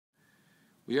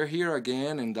We are here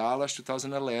again in Dallas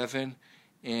 2011,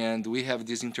 and we have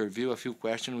this interview, a few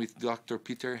questions with Dr.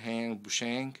 Peter H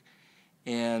Buschang.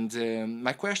 And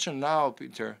my question now,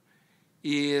 Peter,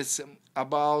 is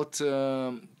about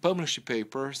published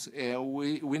papers.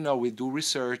 We know we do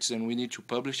research and we need to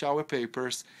publish our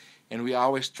papers, and we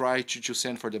always try to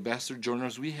send for the best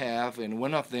journals we have, and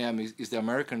one of them is the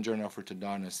American Journal of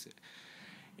Orthodontics.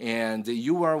 And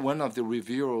you are one of the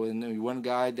reviewers and one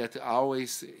guy that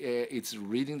always it's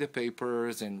reading the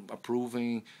papers and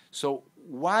approving. So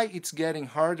why it's getting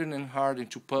harder and harder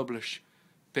to publish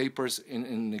papers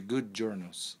in the good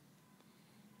journals?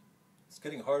 It's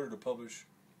getting harder to publish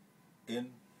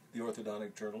in the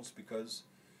orthodontic journals because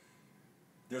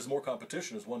there's more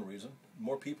competition is one reason.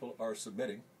 More people are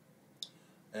submitting.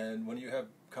 And when you have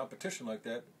competition like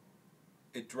that,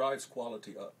 it drives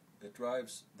quality up. It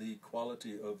drives the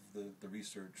quality of the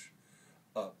research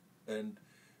up. And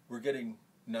we're getting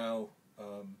now,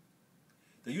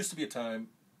 there used to be a time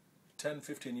 10,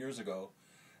 15 years ago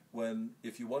when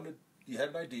if you had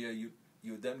an idea, you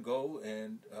would then go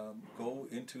and go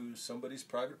into somebody's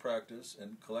private practice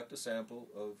and collect a sample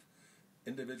of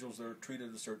individuals that are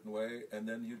treated a certain way, and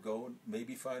then you'd go and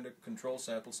maybe find a control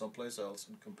sample someplace else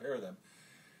and compare them.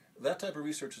 That type of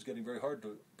research is getting very hard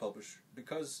to publish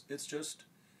because it's just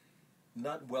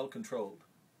not well controlled.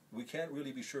 We can't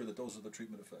really be sure that those are the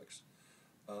treatment effects.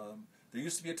 There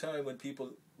used to be a time when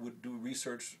people would do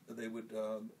research, they would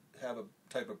have a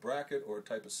type of bracket or a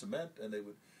type of cement, and they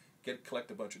would collect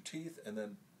a bunch of teeth and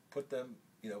then put them,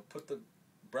 put the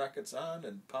brackets on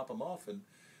and pop them off and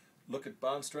look at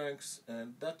bond strengths,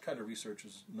 and that kind of research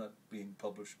is not being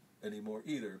published anymore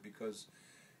either because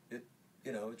it's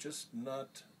just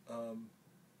not,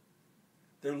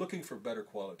 they're looking for better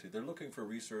quality. They're looking for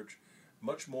research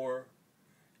much more,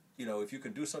 if you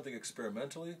can do something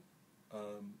experimentally,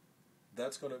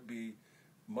 that's going to be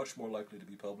much more likely to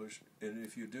be published. And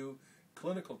if you do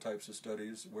clinical types of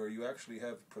studies where you actually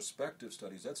have prospective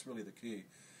studies, that's really the key,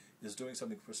 is doing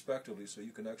something prospectively so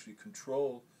you can actually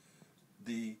control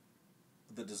the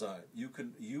design.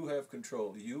 You have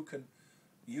control.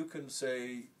 You can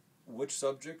say which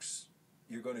subjects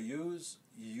you're going to use.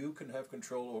 You can have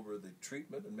control over the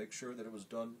treatment and make sure that it was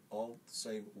done all the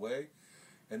same way.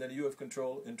 And then you have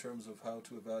control in terms of how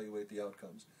to evaluate the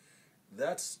outcomes.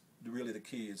 That's really the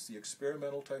key. It's the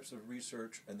experimental types of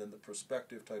research and then the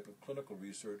prospective type of clinical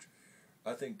research.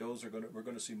 I think those we're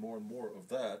going to see more and more of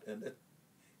that. And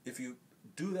if you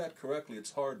do that correctly,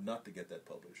 it's hard not to get that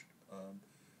published.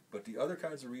 But the other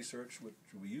kinds of research, which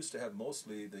we used to have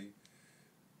mostly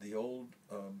the old,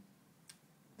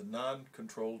 the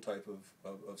non-controlled type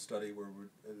of study where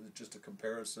it's just a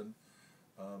comparison,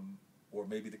 or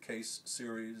maybe the case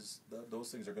series,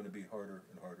 those things are going to be harder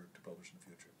and harder to publish in the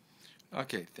future.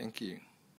 Okay, thank you.